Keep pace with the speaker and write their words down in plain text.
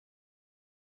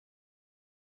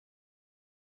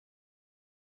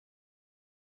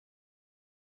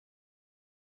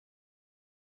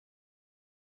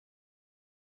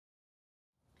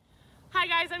Hi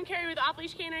guys, I'm Carrie with Off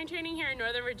Leash Canine Training here in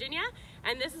Northern Virginia,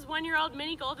 and this is 1-year-old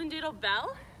mini golden doodle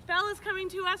Belle. Belle is coming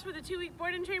to us for the 2-week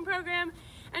board and train program,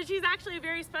 and she's actually a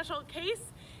very special case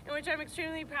in which I'm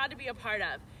extremely proud to be a part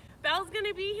of. Belle's going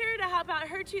to be here to help out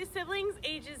her 2 siblings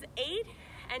ages 8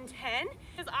 and 10.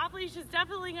 Because Off Leash is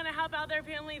definitely going to help out their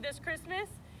family this Christmas.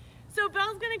 So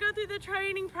Belle's going to go through the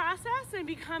training process and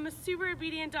become a super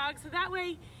obedient dog, so that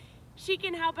way she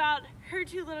can help out her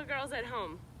 2 little girls at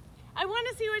home. I want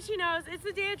to see what she knows. It's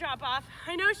the day of drop-off.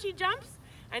 I know she jumps.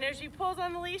 I know she pulls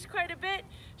on the leash quite a bit.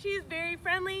 She's very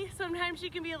friendly. Sometimes she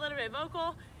can be a little bit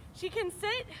vocal. She can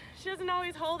sit. She doesn't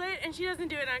always hold it, and she doesn't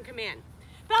do it on command.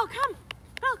 Belle, come.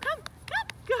 Belle, come. Come.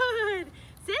 Good.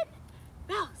 Sit.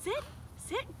 Belle, sit.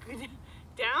 Sit. Good.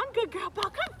 Down. Good girl. Belle,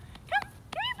 come. Come.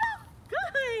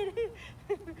 Come here,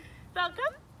 Belle. Good. Belle,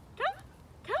 come. Come.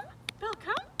 Come. Belle,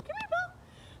 come. Come here, Belle.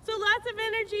 So lots of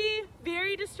energy,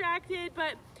 very distracted,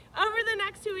 but over the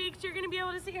next 2 weeks, you're going to be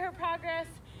able to see her progress.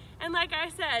 And like I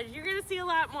said, you're going to see a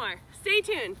lot more. Stay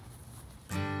tuned.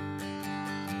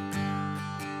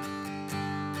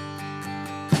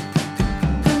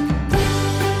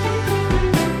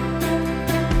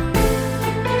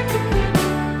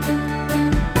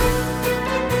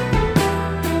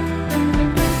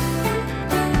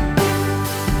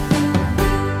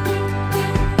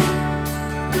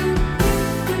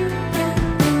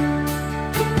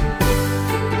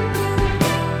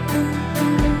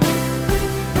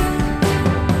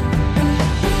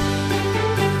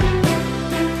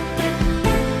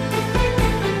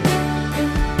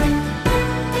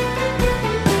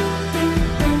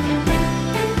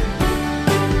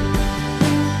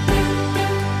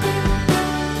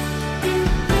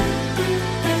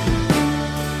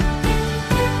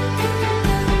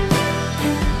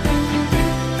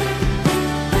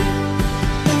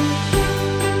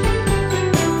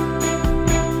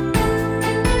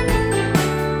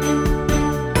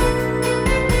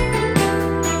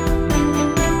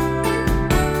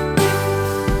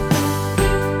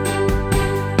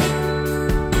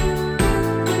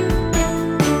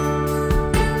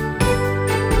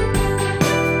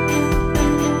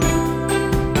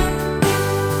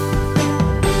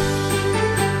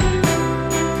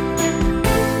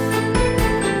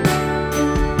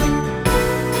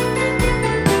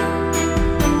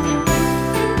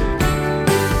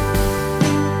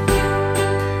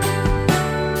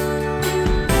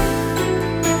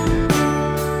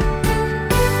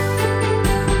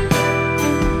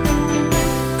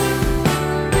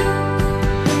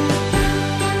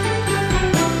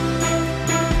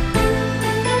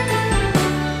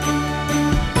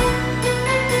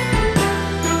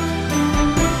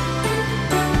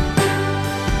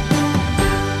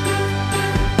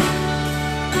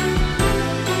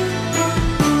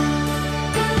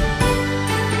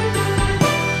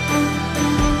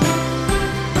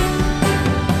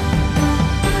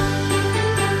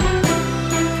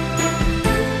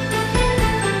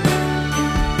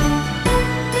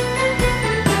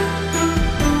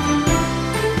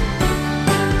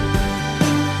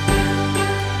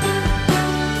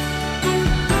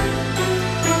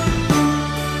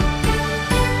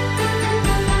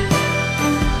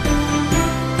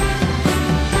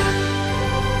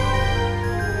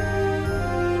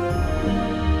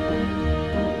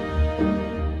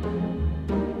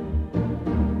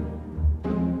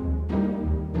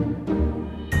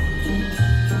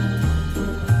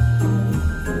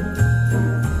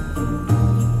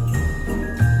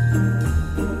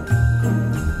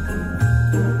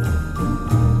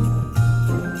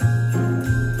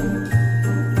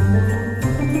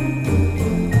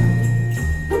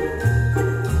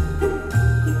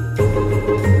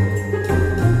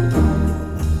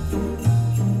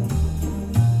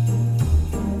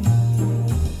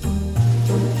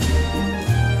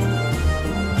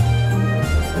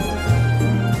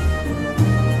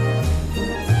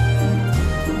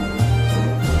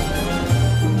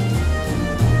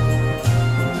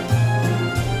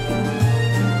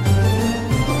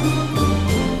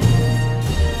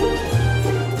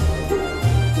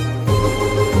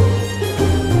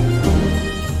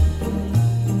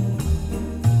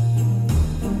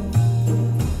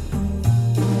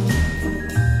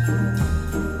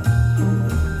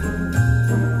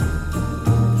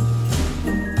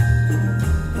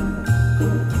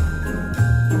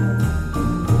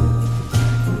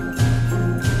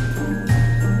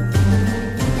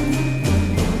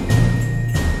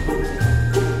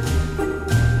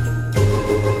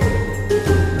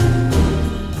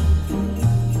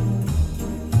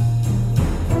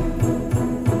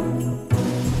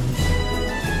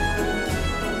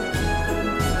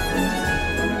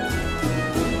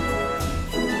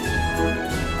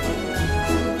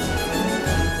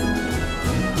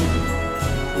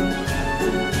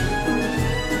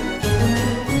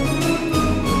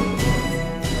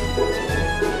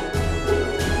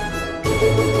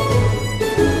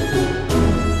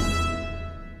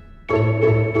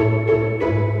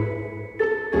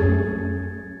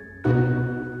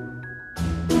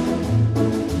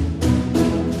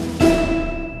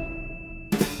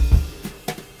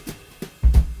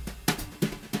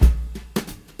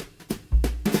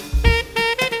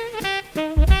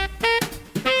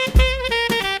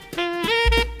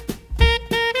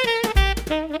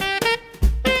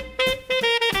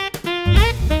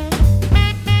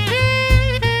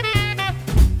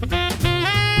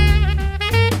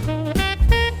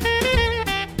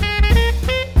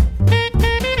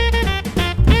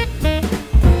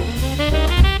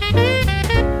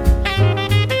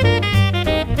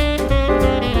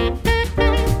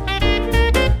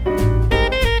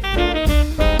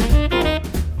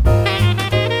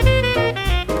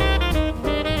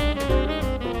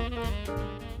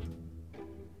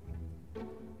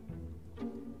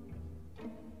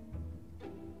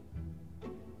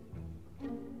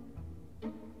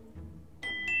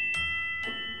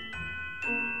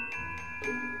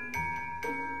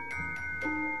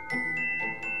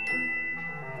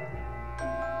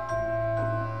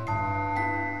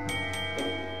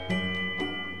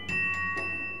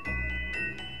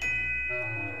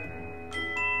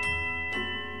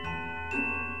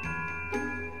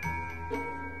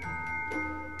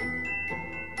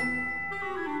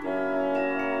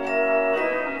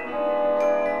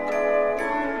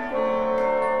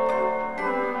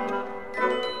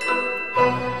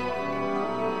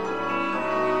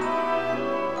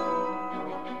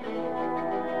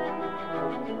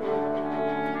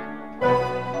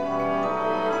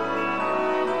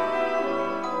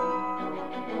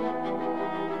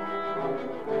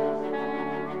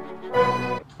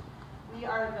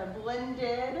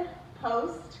 blended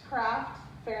post-craft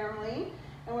family,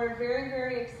 and we're very,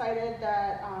 very excited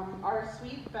that our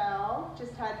sweet Belle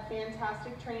just had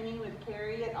fantastic training with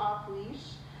Carrie at Off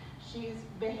Leash. She's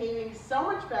behaving so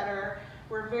much better.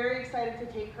 We're very excited to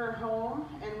take her home,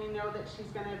 and we know that she's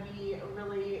going to be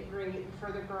really great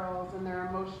for the girls and their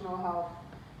emotional health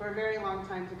for a very long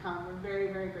time to come. We're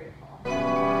very, very grateful.